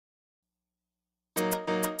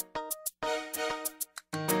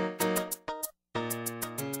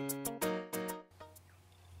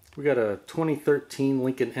We got a 2013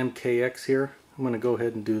 Lincoln MKX here. I'm going to go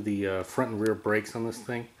ahead and do the front and rear brakes on this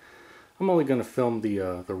thing. I'm only going to film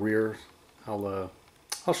the rear. I'll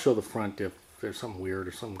show the front if there's something weird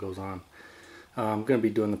or something goes on. I'm going to be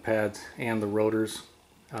doing the pads and the rotors.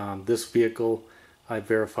 This vehicle, I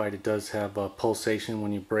verified it does have pulsation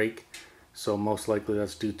when you brake, so most likely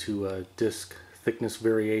that's due to disc thickness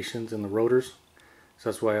variations in the rotors. So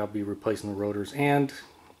that's why I'll be replacing the rotors. And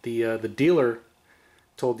the dealer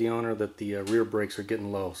told the owner that the rear brakes are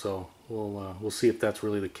getting low, so we'll see if that's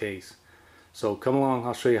really the case. So come along,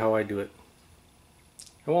 I'll show you how I do it.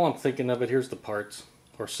 And while I'm thinking of it, here's the parts,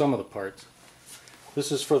 or some of the parts.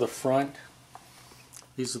 This is for the front.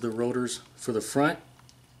 These are the rotors for the front,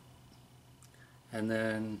 and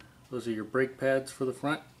then those are your brake pads for the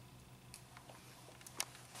front,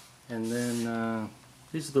 and then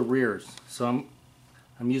these are the rears. So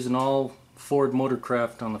I'm using all Ford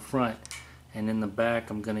Motorcraft on the front, and in the back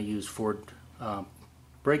I'm going to use Ford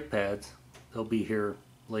brake pads. They'll be here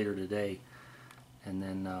later today. And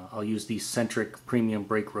then I'll use these centric premium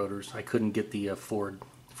brake rotors. I couldn't get the Ford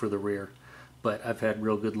for the rear, but I've had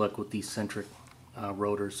real good luck with these centric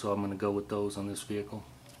rotors, so I'm going to go with those on this vehicle.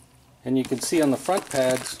 And you can see on the front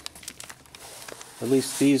pads, at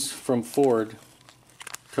least these from Ford,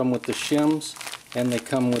 come with the shims, and they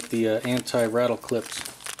come with the anti-rattle clips.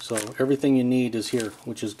 So everything you need is here,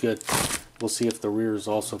 which is good. We'll see if the rears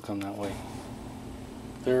also come that way.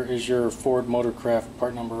 There is your Ford Motorcraft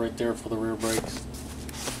part number right there for the rear brakes.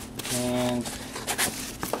 And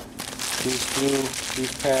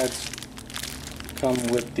these pads come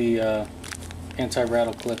with the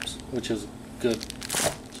anti-rattle clips, which is good.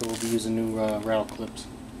 So we'll be using new rattle clips.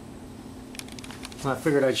 Well, I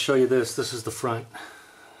figured I'd show you this. This is the front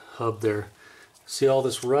hub there. See all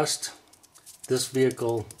this rust? This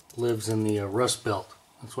vehicle lives in the rust belt.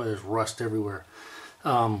 That's why there's rust everywhere.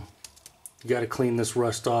 You got to clean this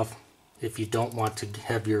rust off if you don't want to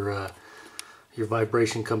have your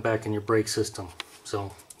vibration come back in your brake system.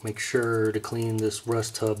 So make sure to clean this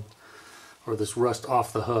rust hub, or this rust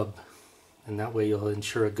off the hub, and that way you'll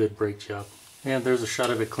ensure a good brake job. And there's a shot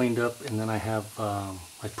of it cleaned up, and then I have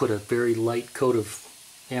I put a very light coat of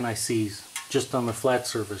anti-seize just on the flat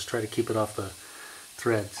surface. Try to keep it off the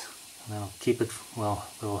threads. And that'll keep it, well,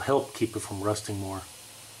 it'll help keep it from rusting more.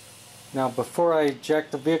 Now before I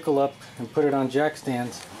jack the vehicle up and put it on jack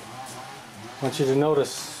stands, I want you to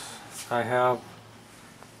notice I have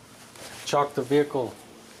chalked the vehicle,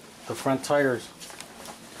 the front tires,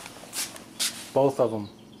 both of them.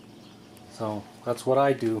 So that's what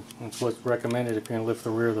I do. That's what's recommended if you're going to lift the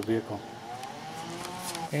rear of the vehicle.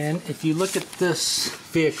 And if you look at this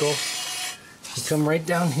vehicle, you come right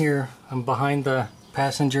down here. I'm behind the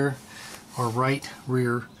passenger or right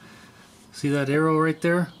rear. See that arrow right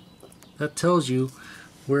there? That tells you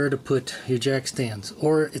where to put your jack stands.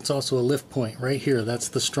 Or it's also a lift point right here. That's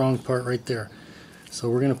the strong part right there. So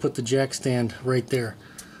we're going to put the jack stand right there.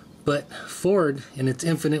 But Ford, in its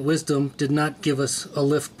infinite wisdom, did not give us a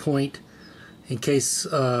lift point in case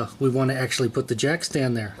we want to actually put the jack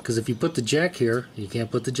stand there. Because if you put the jack here, you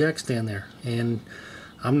can't put the jack stand there. And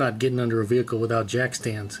I'm not getting under a vehicle without jack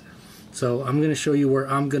stands. So I'm going to show you where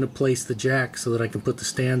I'm going to place the jack so that I can put the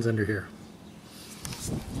stands under here.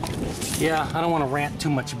 Yeah, I don't want to rant too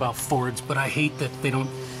much about Fords, but I hate that they don't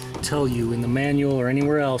tell you in the manual or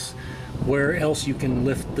anywhere else where else you can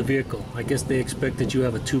lift the vehicle. I guess they expect that you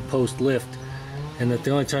have a two-post lift, and that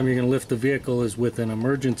the only time you're going to lift the vehicle is with an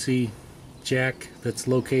emergency jack that's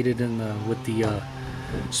located in with the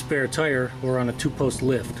spare tire, or on a two-post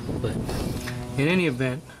lift. But in any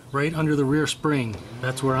event, right under the rear spring,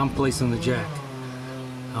 that's where I'm placing the jack.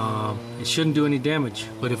 It shouldn't do any damage,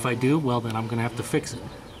 but if I do, well, then I'm going to have to fix it.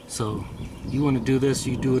 So you want to do this,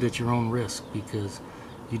 you do it at your own risk, because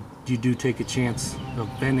you do take a chance of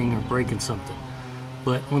bending or breaking something.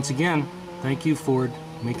 But once again, thank you, Ford,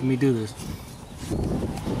 making me do this.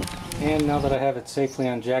 And now that I have it safely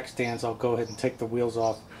on jack stands, I'll go ahead and take the wheels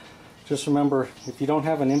off. Just remember, if you don't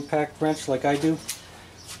have an impact wrench like I do,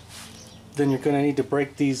 then you're going to need to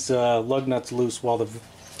break these lug nuts loose while the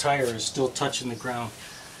tire is still touching the ground.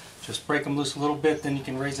 Just break them loose a little bit, then you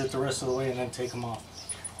can raise it the rest of the way and then take them off.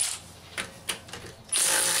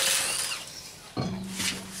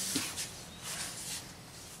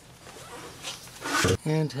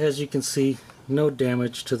 And as you can see, no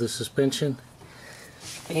damage to the suspension.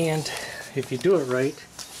 And if you do it right,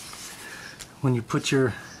 when you put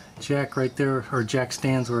your jack right there, or jack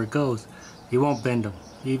stands where it goes, you won't bend them.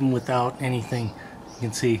 Even without anything, you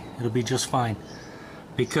can see it'll be just fine,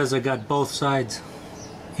 because I got both sides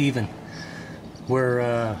even.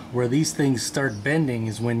 Where these things start bending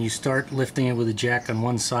is when you start lifting it with a jack on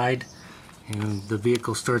one side and the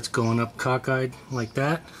vehicle starts going up cockeyed like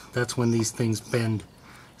that. That's when these things bend.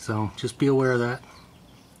 So just be aware of that.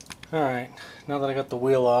 Alright, now that I got the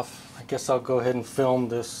wheel off, I guess I'll go ahead and film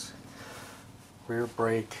this rear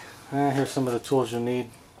brake. Here's some of the tools you'll need.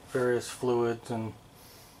 Various fluids and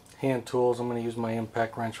hand tools. I'm going to use my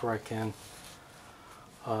impact wrench where I can.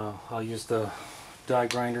 I'll use the die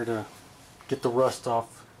grinder to get the rust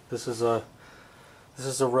off. This is a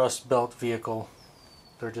rust belt vehicle.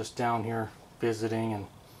 They're just down here visiting, and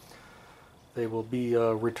they will be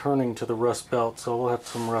returning to the rust belt, so we'll have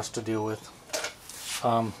some rust to deal with.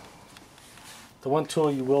 The one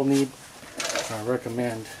tool you will need, I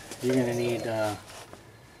recommend, you're going to need a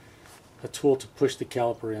tool to push the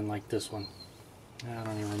caliper in, like this one. I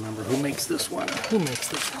don't even remember who makes this one. Who makes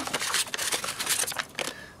this one?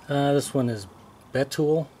 This one is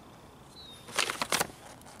Betul.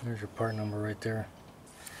 There's your part number right there.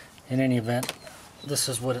 In any event, this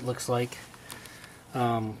is what it looks like.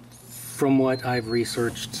 From what I've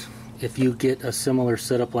researched, if you get a similar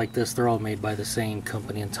setup like this, they're all made by the same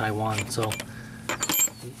company in Taiwan. So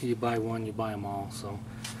you buy one, you buy them all. So,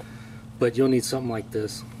 but you'll need something like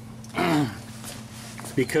this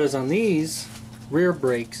because on these rear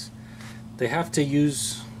brakes, they have to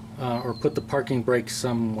use or put the parking brake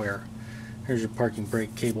somewhere. Here's your parking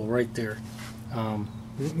brake cable right there.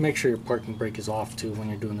 Make sure your parking brake is off too when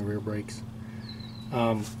you're doing the rear brakes.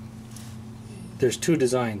 There's two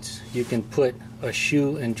designs. You can put a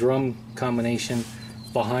shoe and drum combination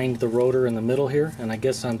behind the rotor in the middle here, and I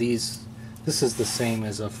guess on these, this is the same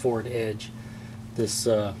as a Ford Edge, this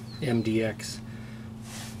MDX.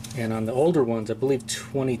 And on the older ones, I believe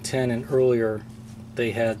 2010 and earlier,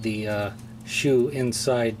 they had the shoe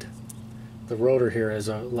inside the rotor here as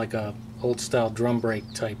like a old style drum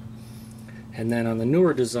brake type. And then on the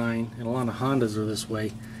newer design, and a lot of Hondas are this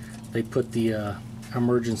way, they put the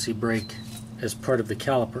emergency brake as part of the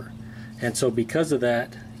caliper. And so because of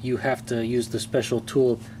that, you have to use the special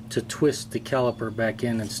tool to twist the caliper back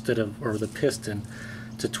in instead of, or the piston,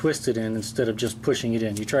 to twist it in instead of just pushing it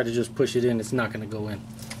in. You try to just push it in, it's not going to go in.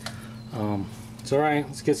 It's alright,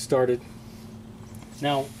 let's get started.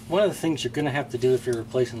 Now, one of the things you're going to have to do if you're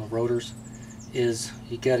replacing the rotors is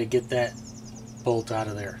you got to get that bolt out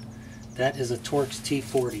of there. That is a Torx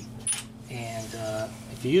T40, and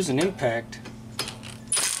if you use an impact,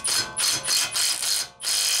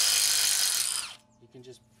 you can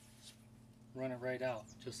just run it right out,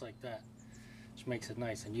 just like that, which makes it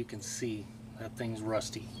nice, and you can see that thing's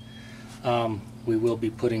rusty. We will be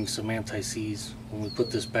putting some anti-seize when we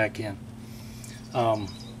put this back in.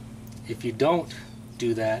 If you don't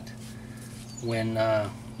do that,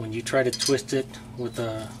 when you try to twist it with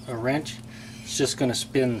a wrench, it's just going to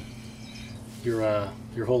spin your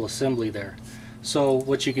whole assembly there. So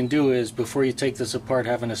what you can do is, before you take this apart,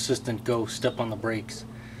 have an assistant go step on the brakes,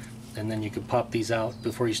 and then you can pop these out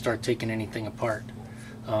before you start taking anything apart.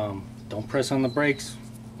 Don't press on the brakes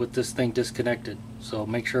with this thing disconnected, so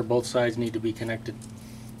make sure both sides need to be connected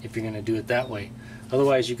if you're going to do it that way.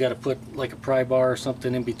 Otherwise, you got to put like a pry bar or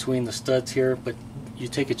something in between the studs here, but you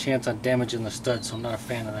take a chance on damaging the studs, so I'm not a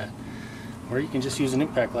fan of that. Or you can just use an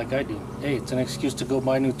impact like I do. Hey, it's an excuse to go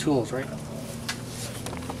buy new tools, right?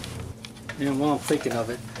 And while I'm thinking of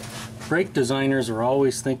it, brake designers are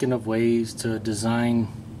always thinking of ways to design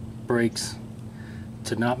brakes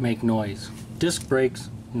to not make noise. Disc brakes,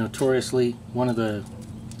 notoriously, one of the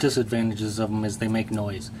disadvantages of them is they make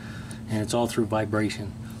noise, and it's all through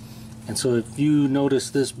vibration. And so if you notice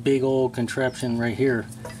this big old contraption right here,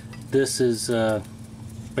 this is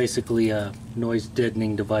basically a noise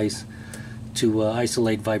deadening device to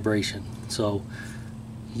isolate vibration. So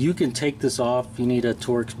you can take this off. You need a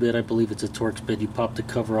Torx bit. I believe it's a Torx bit. You pop the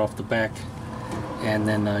cover off the back, and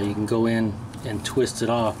then you can go in and twist it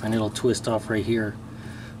off, and it'll twist off right here.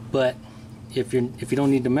 But if you don't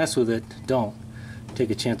need to mess with it, don't take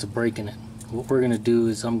a chance of breaking it. What we're going to do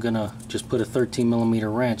is I'm going to just put a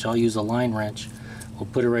 13mm wrench. I'll use a line wrench. We'll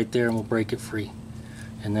put it right there and we'll break it free.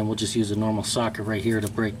 And then we'll just use a normal socket right here to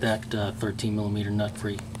break that 13mm nut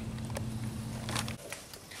free.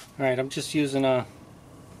 Alright, I'm just using a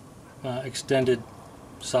extended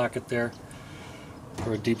socket there,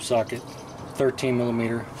 or a deep socket,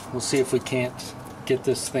 13mm. We'll see if we can't get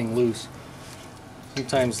this thing loose.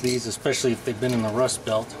 Sometimes these, especially if they've been in the rust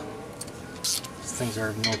belt, these things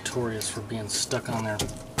are notorious for being stuck on there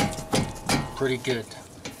pretty good.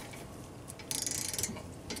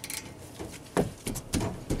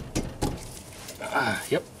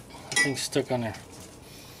 Yep, that thing's stuck on there.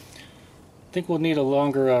 I think we'll need a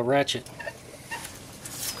longer ratchet.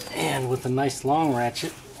 And with a nice long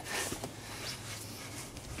ratchet,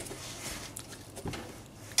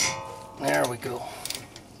 there we go.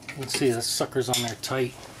 You can see the sucker's on there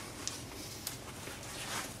tight.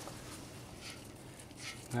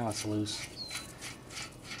 Now it's loose.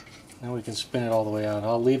 Now we can spin it all the way out.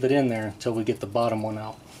 I'll leave it in there until we get the bottom one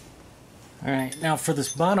out. Alright, now for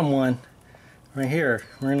this bottom one, right here,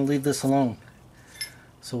 we're going to leave this alone.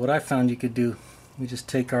 So what I found you could do, we just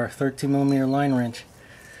take our 13mm line wrench,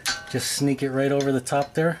 just sneak it right over the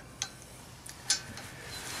top there,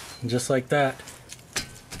 and just like that.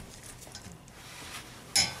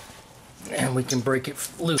 And we can break it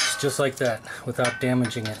loose just like that without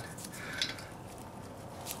damaging it.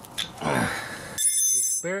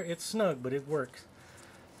 It's snug, but it works.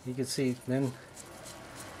 You can see then.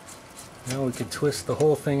 Now we can twist the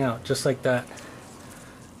whole thing out just like that.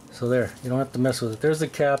 So there, you don't have to mess with it. There's the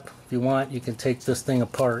cap. If you want, you can take this thing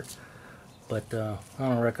apart, but I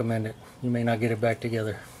don't recommend it. You may not get it back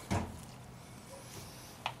together.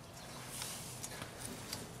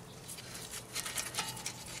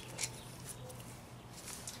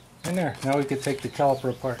 And there, now we can take the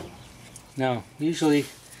caliper apart. Now, usually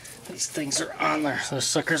these things are on there, those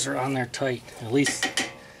suckers are on there tight, at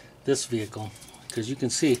least this vehicle, because you can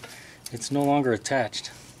see it's no longer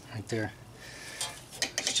attached right there.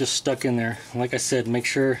 It's just stuck in there. Like I said, make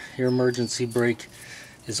sure your emergency brake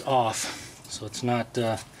is off so it's not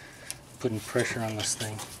putting pressure on this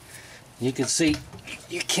thing. You can see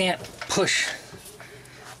you can't push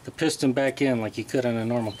the piston back in like you could on a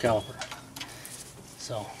normal caliper.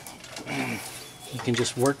 So you can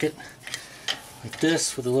just work it like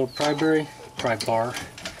this with a little pry bar.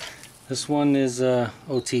 This one is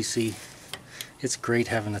OTC. It's great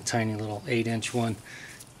having a tiny little 8-inch one.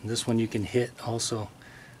 And this one you can hit also,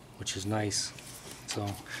 which is nice. So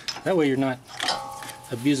that way you're not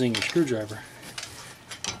abusing your screwdriver.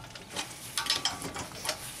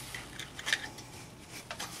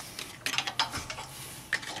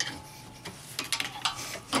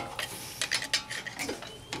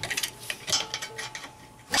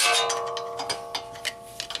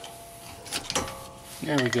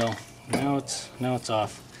 There we go. Now it's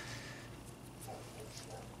off.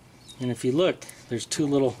 And if you look, there's two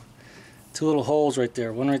little holes right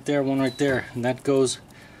there. One right there, one right there, and that goes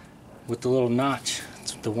with the little notch.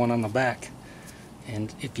 It's the one on the back.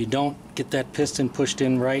 And if you don't get that piston pushed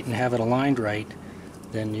in right and have it aligned right,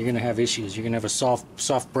 then you're going to have issues. You're going to have a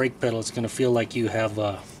soft brake pedal. It's going to feel like you have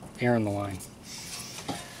air in the line.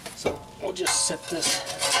 So we'll just set this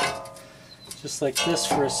just like this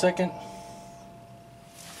for a second.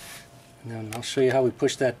 And then I'll show you how we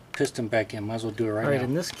push that piston back in. Might as well do it right now. Alright,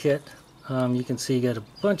 in this kit, you can see you got a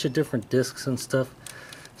bunch of different discs and stuff.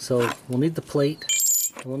 So we'll need the plate.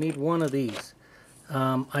 We'll need one of these.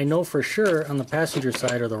 I know for sure on the passenger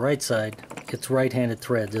side or the right side, it's right-handed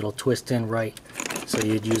threads. It'll twist in right. So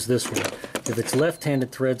you'd use this one. If it's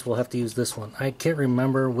left-handed threads, we'll have to use this one. I can't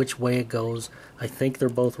remember which way it goes. I think they're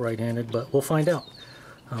both right-handed, but we'll find out.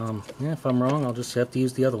 Yeah, if I'm wrong, I'll just have to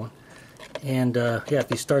use the other one. And yeah, if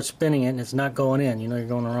you start spinning it and it's not going in, you know you're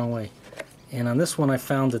going the wrong way. And on this one I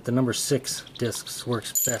found that the number 6 discs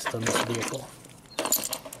works best on this vehicle.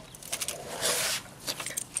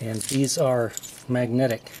 And these are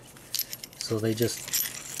magnetic, so they just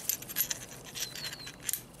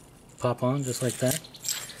pop on just like that.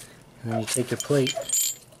 And then you take your plate,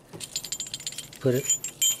 put it,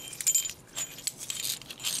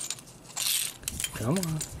 come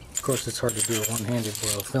on. Of course it's hard to do it one-handed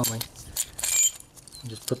while filming. And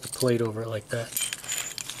just put the plate over it like that.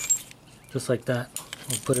 Just like that.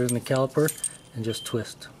 We'll put it in the caliper and just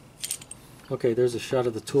twist. Okay, there's a shot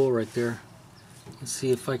of the tool right there. Let's see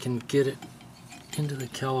if I can get it into the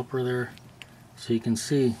caliper there. So you can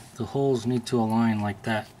see the holes need to align like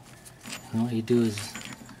that. And what you do is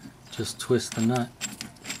just twist the nut.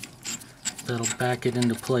 That'll back it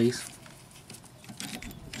into place.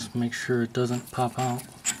 Just make sure it doesn't pop out.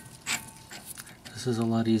 This is a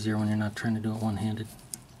lot easier when you're not trying to do it one-handed.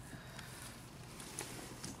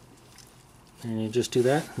 And you just do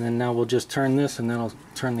that, and then now we'll just turn this, and then I'll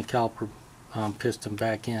turn the caliper piston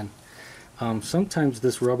back in. Sometimes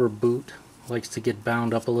this rubber boot likes to get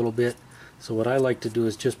bound up a little bit, so what I like to do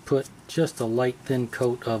is just put just a light thin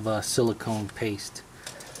coat of silicone paste.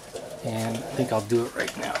 And I think I'll do it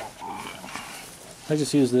right now. I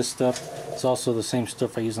just use this stuff. It's also the same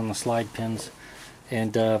stuff I use on the slide pins.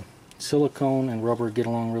 And silicone and rubber get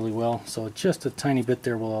along really well, so just a tiny bit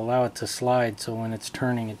there will allow it to slide, so when it's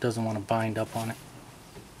turning it doesn't want to bind up on it.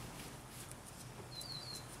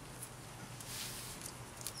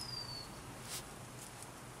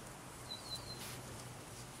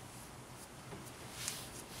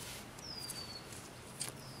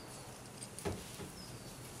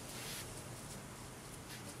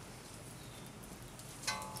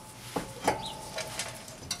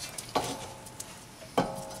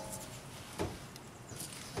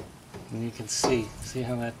 And you can see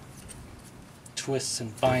how that twists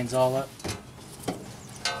and binds all up.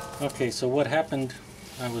 Okay, so what happened,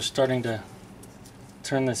 I was starting to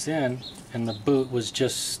turn this in and the boot was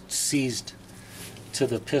just seized to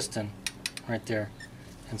the piston right there.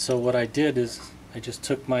 And so what I did is I just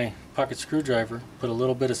took my pocket screwdriver, put a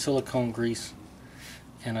little bit of silicone grease,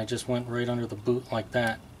 and I just went right under the boot like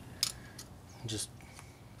that, just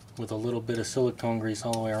with a little bit of silicone grease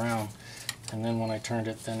all the way around. And then when I turned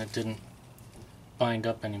it, then it didn't bind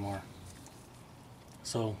up anymore.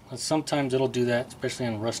 So sometimes it'll do that, especially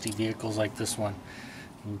on rusty vehicles like this one.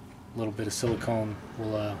 A little bit of silicone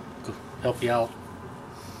will help you out.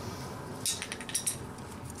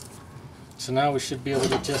 So now we should be able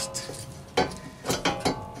to just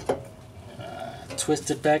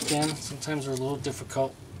twist it back in. Sometimes they're a little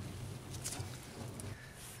difficult.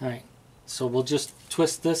 Alright, so we'll just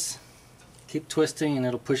twist this, keep twisting, and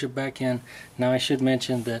it'll push it back in. Now I should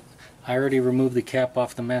mention that I already removed the cap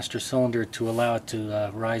off the master cylinder to allow it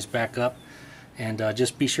to rise back up. And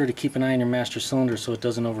just be sure to keep an eye on your master cylinder so it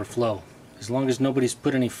doesn't overflow. As long as nobody's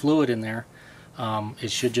put any fluid in there, it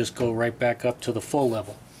should just go right back up to the full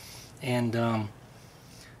level. And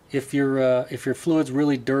if your fluid's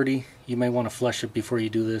really dirty, you may want to flush it before you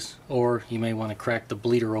do this, or you may want to crack the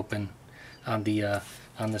bleeder open on the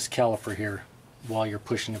on this caliper here while you're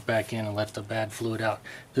pushing it back in and let the bad fluid out.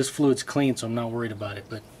 This fluid's clean, so I'm not worried about it,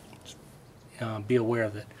 but be aware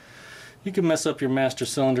of it. You can mess up your master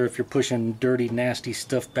cylinder if you're pushing dirty, nasty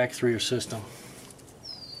stuff back through your system.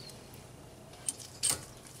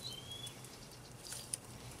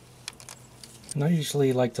 And I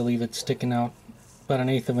usually like to leave it sticking out about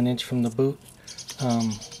 1/8 of an inch from the boot.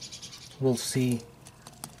 We'll see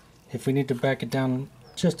if we need to back it down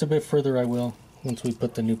just a bit further. I will once we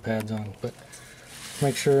put the new pads on, but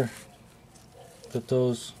make sure that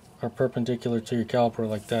those are perpendicular to your caliper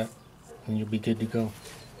like that, and you'll be good to go.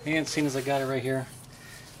 And seeing as I got it right here,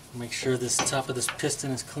 make sure this top of this piston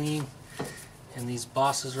is clean, and these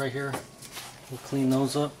bosses right here, we'll clean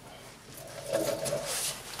those up.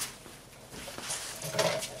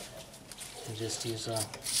 And just use a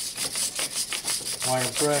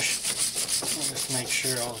wire brush and just make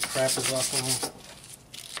sure all the crap is off of them.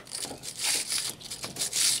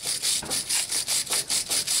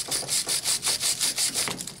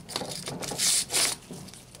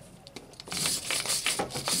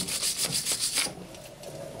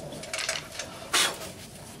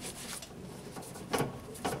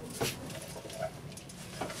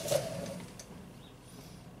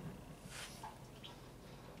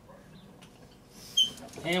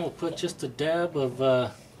 And we'll put just a dab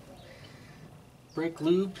of brake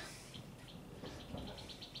lube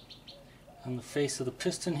on the face of the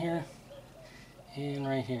piston here and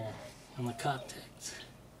right here on the contacts.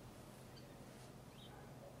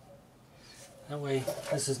 That way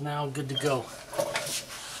this is now good to go.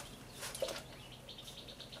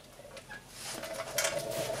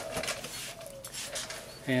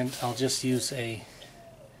 And I'll just use a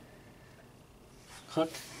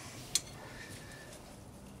hook.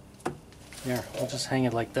 There, we'll just hang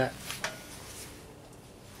it like that.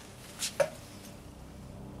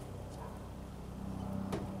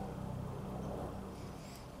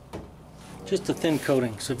 Just a thin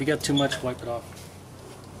coating, so if you got too much, wipe it off.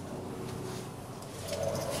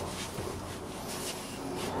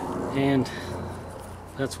 And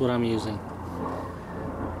that's what I'm using.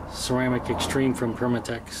 Ceramic Extreme from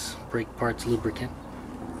Permatex brake parts lubricant.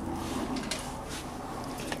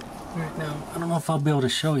 Alright, now I don't know if I'll be able to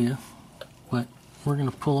show you, but we're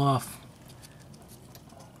going to pull off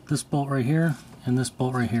this bolt right here and this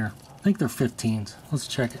bolt right here. I think they're 15s. Let's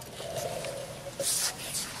check it.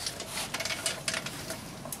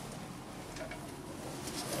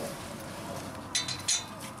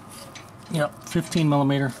 Yep, 15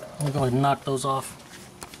 millimeter. I'm going to knock those off.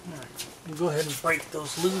 Right, go ahead and break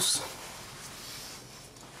those loose.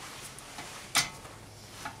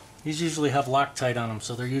 These usually have Loctite on them,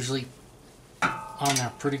 so they're usually on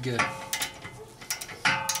there pretty good.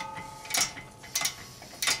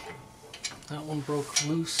 That one broke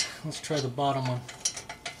loose. Let's try the bottom one.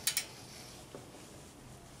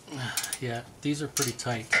 Yeah, these are pretty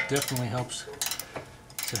tight. Definitely helps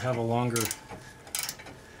to have a longer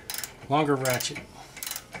ratchet.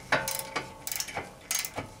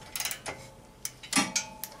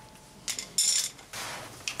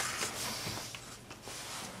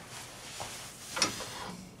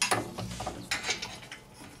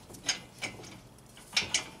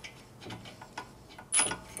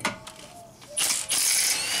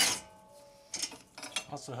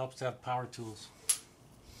 Also helps to have power tools.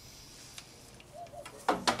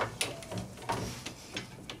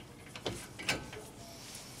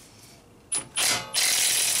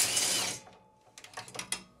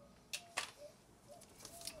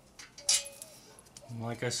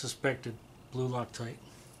 like I suspected, blue Loctite.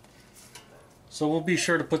 So we'll be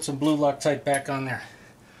sure to put some blue Loctite back on there.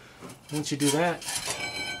 Once you do that,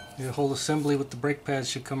 your whole assembly with the brake pads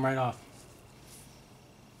should come right off.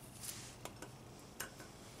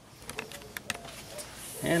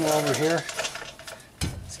 And while we're here,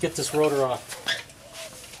 let's get this rotor off.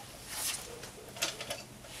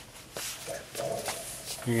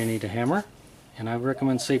 You're going to need a hammer, and I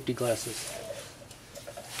recommend safety glasses.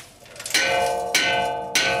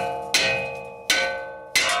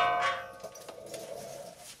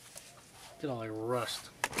 Get all that rust.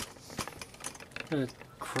 Look at that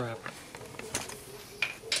crap.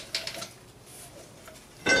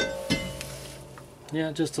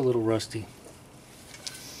 Yeah, just a little rusty.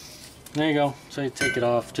 There you go. So you take it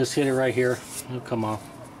off. Just hit it right here. It'll come off.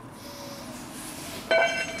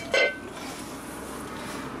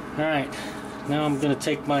 Alright. Now I'm going to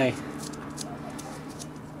take my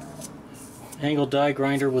angle die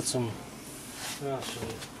grinder with some... I'll show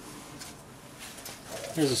you.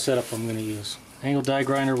 Here's a setup I'm going to use. Angle die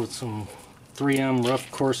grinder with some 3M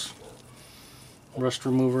rough coarse rust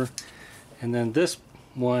remover. And then this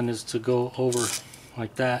one is to go over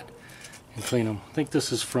like that and clean them. I think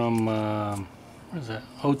this is from, what is that?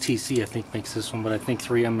 OTC I think makes this one, but I think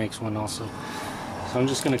 3M makes one also. So I'm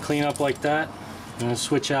just going to clean up like that and then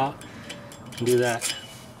switch out and do that.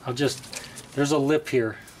 There's a lip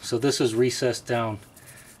here, so this is recessed down.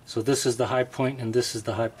 So this is the high point and this is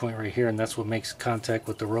the high point right here, and that's what makes contact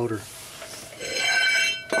with the rotor.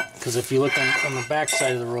 Because if you look on the back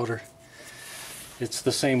side of the rotor, it's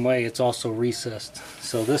the same way, it's also recessed.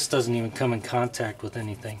 So this doesn't even come in contact with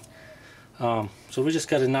anything. So we just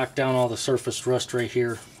got to knock down all the surface rust right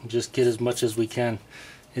here and just get as much as we can.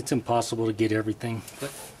 It's impossible to get everything,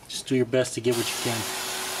 but just do your best to get what you can.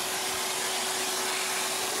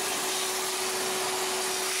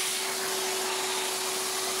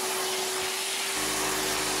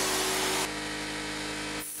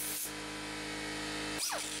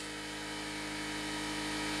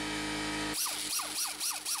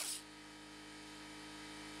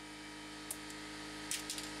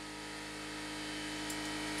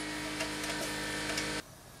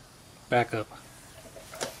 Back up.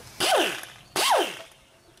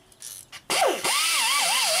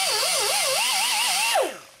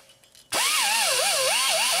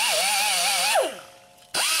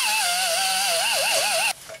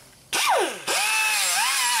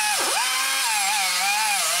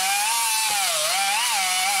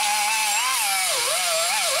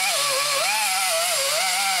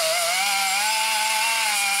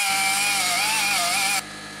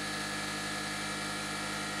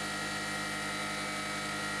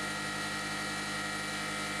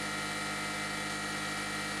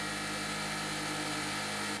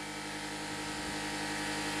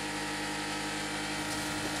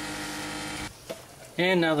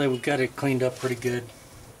 And now that we've got it cleaned up pretty good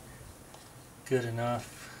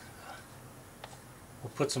enough, we'll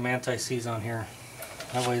put some anti-seize on here.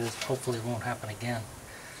 That way this hopefully won't happen again.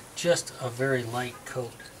 Just a very light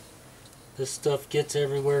coat. This stuff gets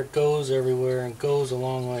everywhere, and goes a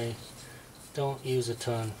long way. Don't use a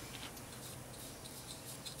ton.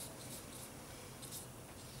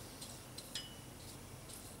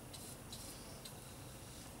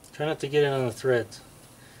 Try not to get it on the threads.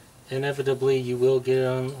 Inevitably you will get it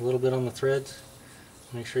on a little bit on the threads.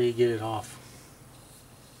 Make sure you get it off.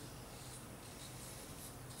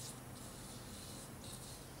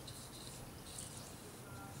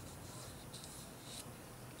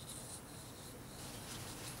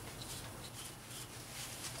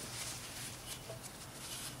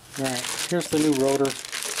 Alright, here's the new rotor.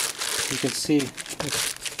 You can see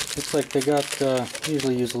it looks like they got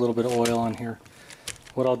usually use a little bit of oil on here.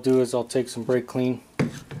 What I'll do is I'll take some brake clean,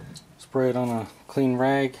 spray it on a clean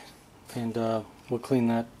rag, and we'll clean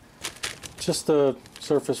that. Just the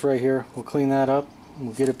surface right here, we'll clean that up and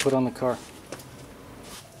we'll get it put on the car.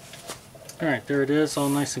 Alright, there it is, all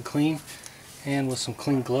nice and clean, and with some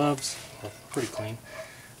clean gloves, well, pretty clean.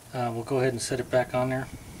 We'll go ahead and set it back on there.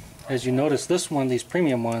 As you notice, this one, these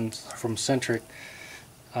premium ones from Centric,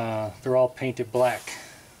 they're all painted black,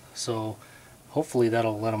 so hopefully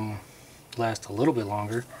that'll let them last a little bit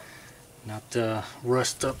longer, not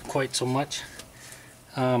rust up quite so much.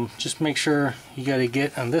 Just make sure you got to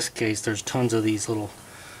get, on this case there's tons of these little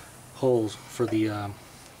holes for the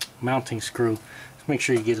mounting screw. Just make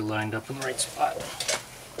sure you get it lined up in the right spot.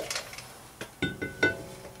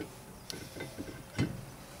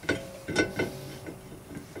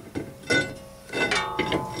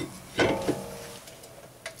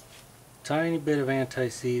 Tiny bit of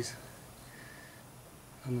anti-seize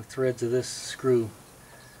on the threads of this screw.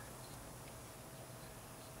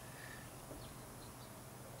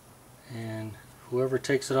 whoever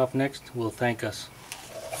takes it off next will thank us.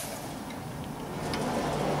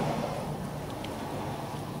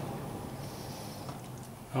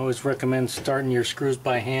 I always recommend starting your screws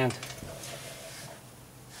by hand.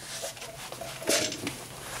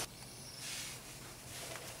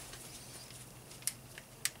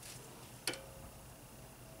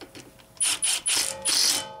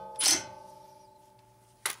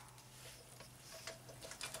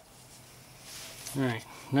 Alright,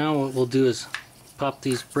 now what we'll do is pop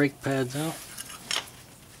these brake pads out.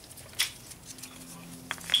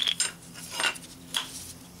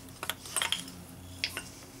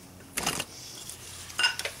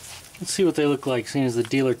 Let's see what they look like, seeing as the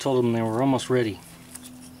dealer told them they were almost ready.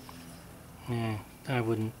 I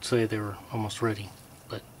wouldn't say they were almost ready,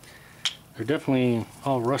 but they're definitely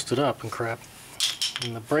all rusted up and crap.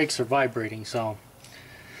 And the brakes are vibrating, so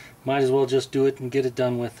might as well just do it and get it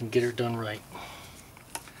done with and get it done right.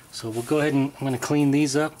 So we'll go ahead and I'm going to clean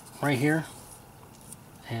these up right here,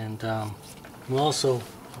 and we'll also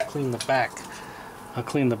clean the back. I'll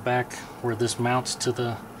clean the back where this mounts to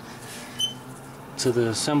the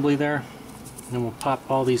assembly there, and then we'll pop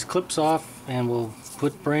all these clips off and we'll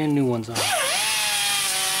put brand new ones on.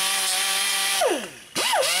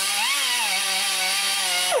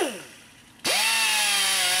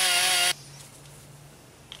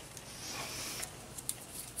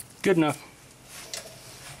 Good enough.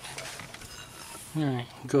 Alright,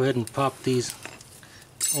 go ahead and pop these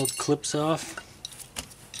old clips off.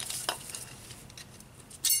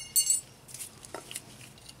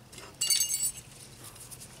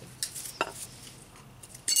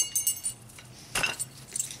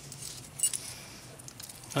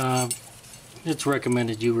 It's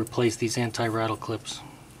recommended you replace these anti-rattle clips.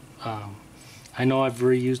 I know I've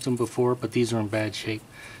reused them before, but these are in bad shape.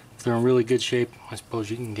 If they're in really good shape, I suppose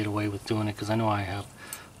you can get away with doing it, because I know I have.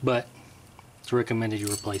 But it's recommended you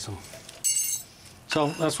replace them. So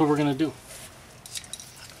that's what we're going to do.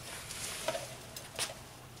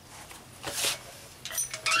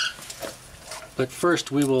 But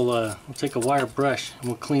first we will we'll take a wire brush and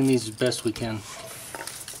we'll clean these as best we can.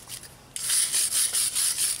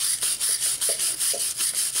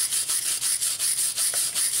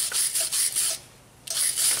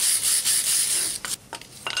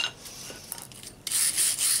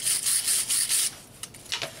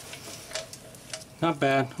 Not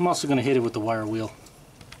bad. I'm also going to hit it with the wire wheel.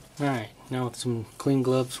 Alright, now with some clean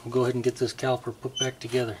gloves, we'll go ahead and get this caliper put back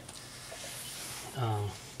together.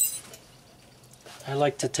 I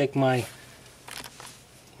like to take my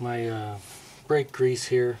brake grease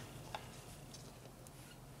here,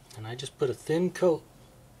 and I just put a thin coat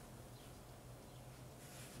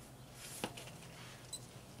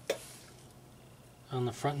on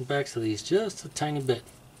the front and backs of these, just a tiny bit,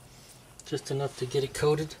 just enough to get it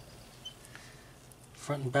coated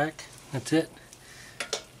front and back. That's it.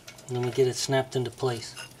 And then we get it snapped into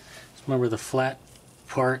place. Just remember the flat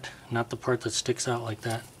part, not the part that sticks out like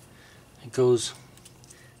that. It goes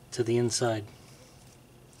to the inside.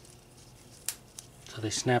 So they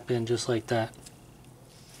snap in just like that.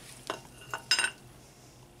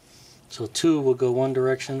 So two will go one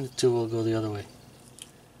direction, two will go the other way.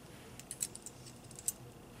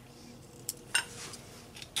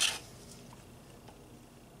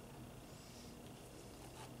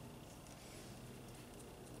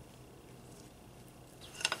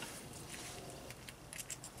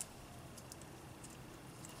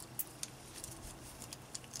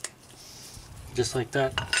 Just like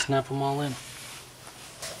that, snap them all in.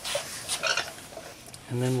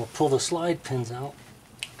 And then we'll pull the slide pins out.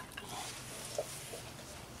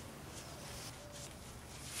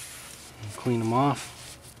 And clean them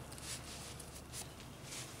off.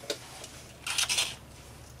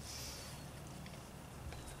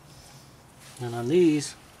 And on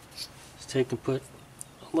these, just take and put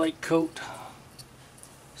a light coat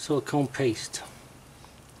silicone paste.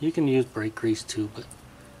 You can use brake grease too, but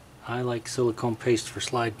I like silicone paste for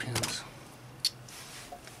slide pins.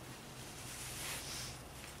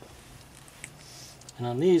 And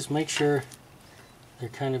on these, make sure they're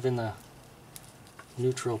kind of in the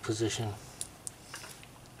neutral position.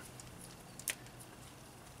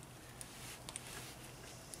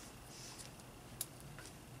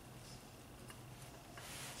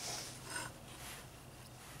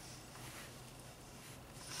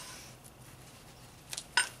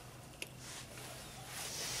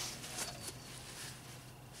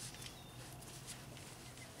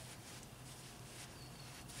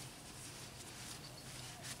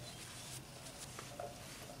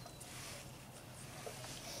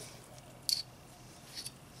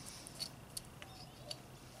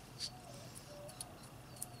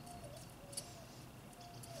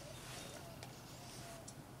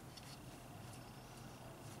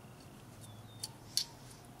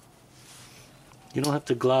 You don't have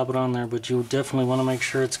to glob it on there, but you definitely want to make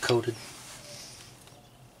sure it's coated.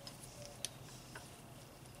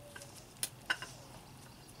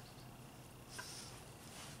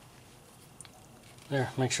 There,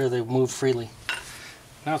 make sure they move freely.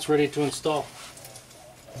 Now it's ready to install.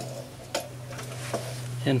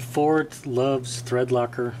 And Ford loves thread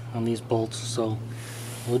locker on these bolts, so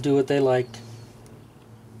we'll do what they like.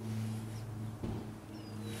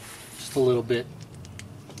 Just a little bit.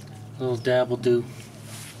 A little dab will do.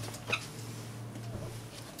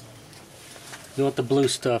 You want the blue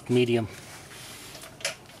stuff, medium.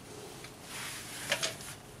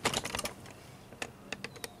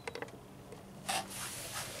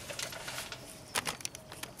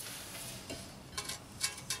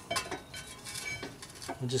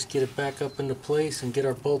 We'll just get it back up into place and get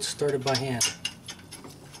our bolts started by hand.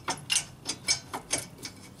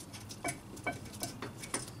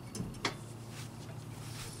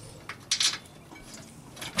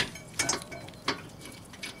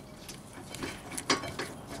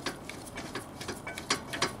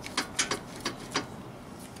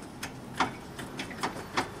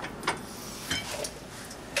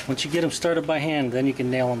 Once you get them started by hand, then you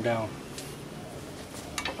can nail them down.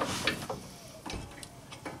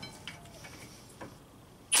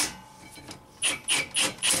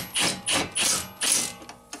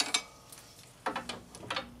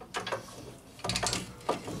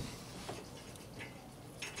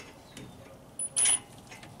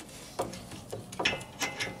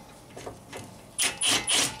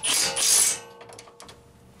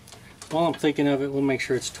 While I'm thinking of it, we'll make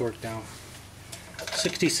sure it's torqued down.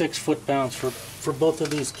 66 foot-pounds for both of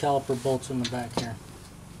these caliper bolts in the back here.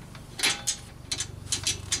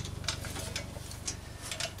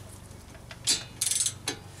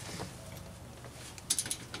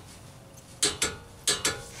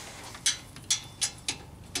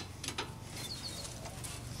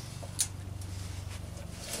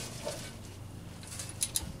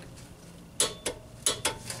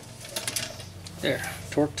 There,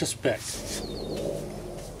 torque to spec.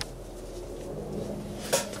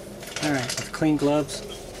 Alright, with clean gloves,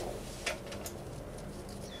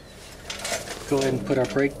 go ahead and put our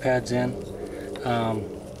brake pads in.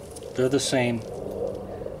 They're the same,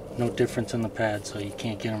 no difference in the pads, so you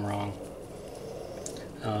can't get them wrong.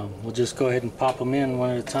 We'll just go ahead and pop them in one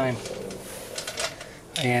at a time.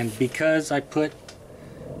 And because I put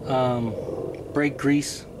brake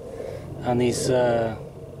grease on these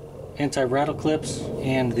anti-rattle clips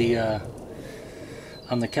and the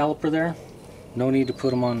on the caliper there, no need to put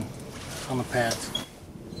them on the pads.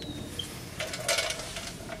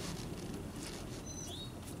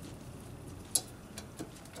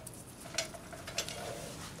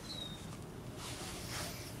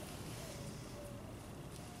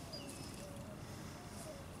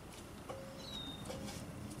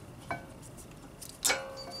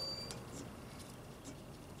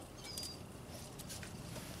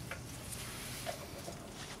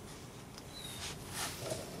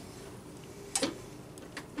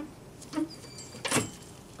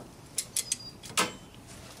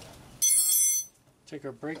 Take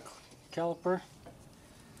our brake caliper,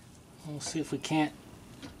 and we'll see if we can't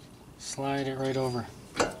slide it right over.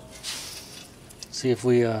 See if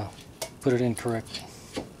we put it in correctly.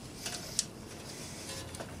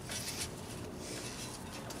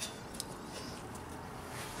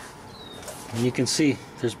 And you can see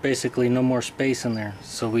there's basically no more space in there,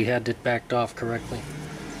 so we had it backed off correctly.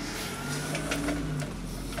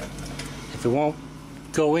 If it won't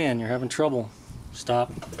go in, you're having trouble, stop,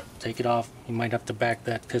 take it off. You might have to back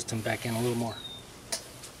that piston back in a little more.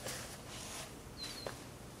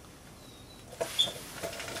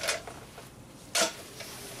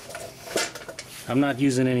 I'm not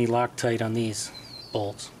using any Loctite on these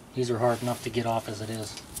bolts. These are hard enough to get off as it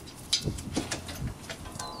is.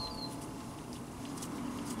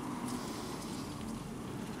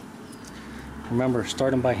 Remember,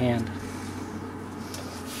 start them by hand.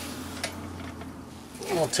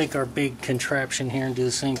 We'll take our big contraption here and do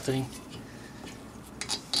the same thing.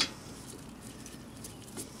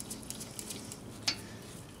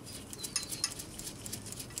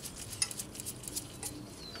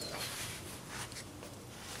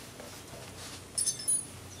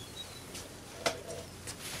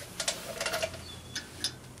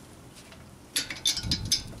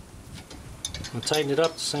 We'll tighten it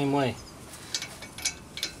up the same way.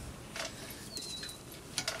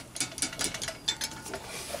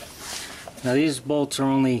 Now these bolts are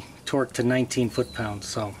only torqued to 19 foot-pounds,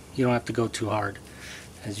 so you don't have to go too hard.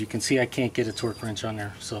 As you can see, I can't get a torque wrench on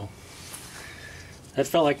there, so that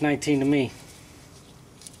felt like 19 to me.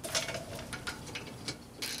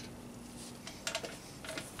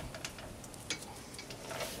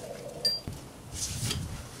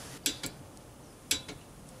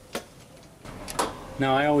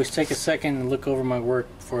 Now I always take a second and look over my work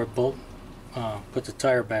before I put the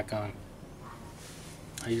tire back on.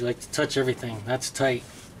 I like to touch everything. That's tight.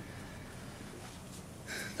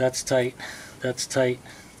 That's tight. That's tight.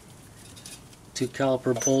 2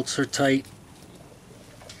 caliper bolts are tight.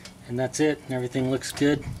 And that's it. Everything looks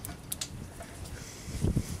good.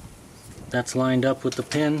 That's lined up with the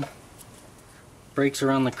pin. Brakes are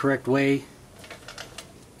on the correct way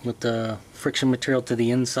with the friction material to the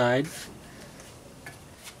inside.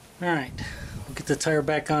 Alright, we'll get the tire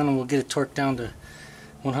back on and we'll get it torqued down to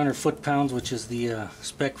 100 foot-pounds, which is the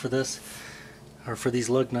spec for this, or for these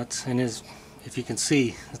lug nuts. And if you can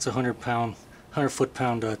see, it's a 100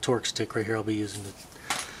 foot-pound torque stick right here I'll be using to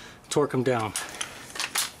torque them down.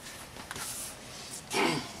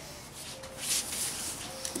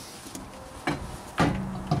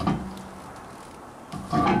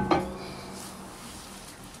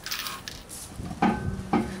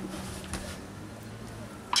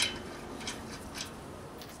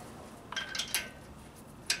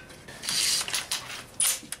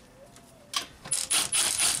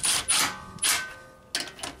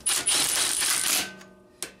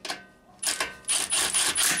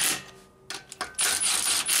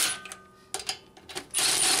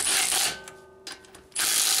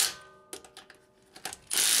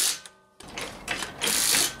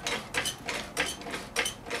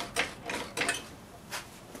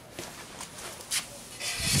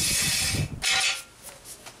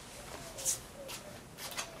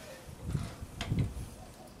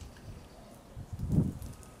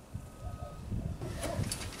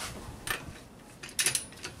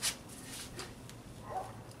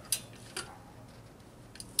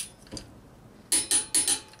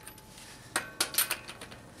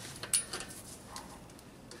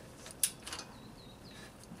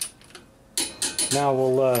 Now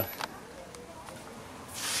we'll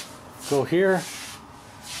go here,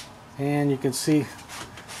 and you can see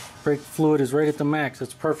brake fluid is right at the max.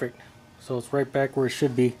 It's perfect. So it's right back where it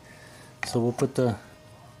should be. So we'll put the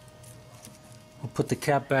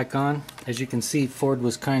cap back on. As you can see, Ford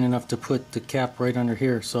was kind enough to put the cap right under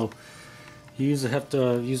here. So you have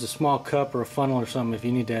to use a small cup or a funnel or something if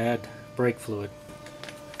you need to add brake fluid.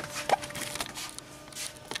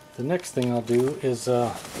 The next thing I'll do is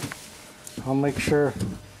I'll make sure,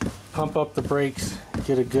 pump up the brakes,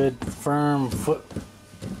 get a good firm foot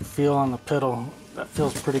feel on the pedal. That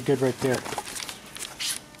feels pretty good right there.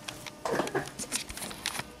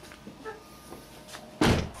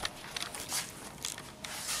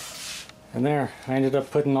 And there, I ended up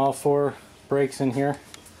putting all 4 brakes in here.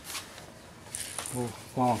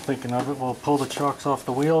 While I'm thinking of it, we'll pull the chocks off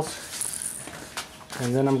the wheels,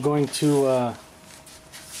 and then I'm going to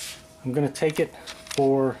take it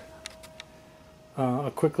for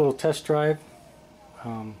a quick little test drive.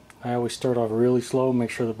 I always start off really slow,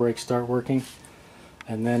 make sure the brakes start working,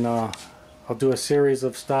 and then I'll do a series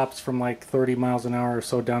of stops from like 30 miles an hour or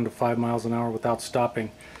so down to 5 miles an hour without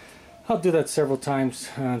stopping. I'll do that several times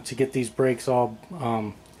to get these brakes all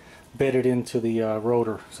bedded into the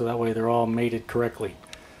rotor, so that way they're all mated correctly.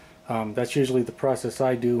 That's usually the process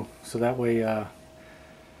I do, so that way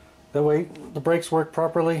the brakes work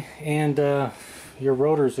properly, and your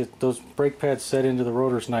rotors, those brake pads set into the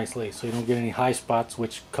rotors nicely, so you don't get any high spots,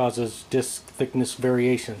 which causes disc thickness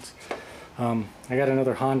variations. I got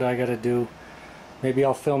another Honda I got to do. Maybe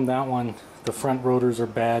I'll film that one. The front rotors are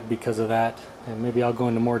bad because of that, and maybe I'll go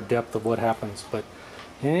into more depth of what happens. But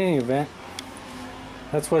in any event,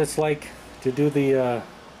 that's what it's like to do the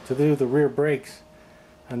rear brakes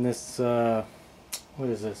on this. What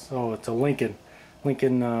is this? Oh, it's a Lincoln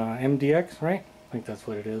MKX, right? I think that's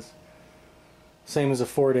what it is. Same as a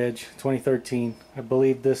Ford Edge, 2013. I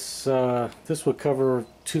believe this would cover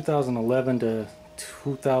 2011 to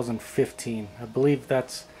 2015. I believe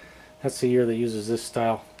that's the year that uses this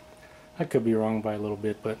style. I could be wrong by a little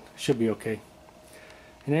bit, but should be okay.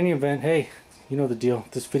 In any event, hey, you know the deal.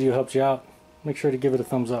 If this video helps you out, make sure to give it a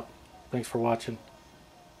thumbs up. Thanks for watching.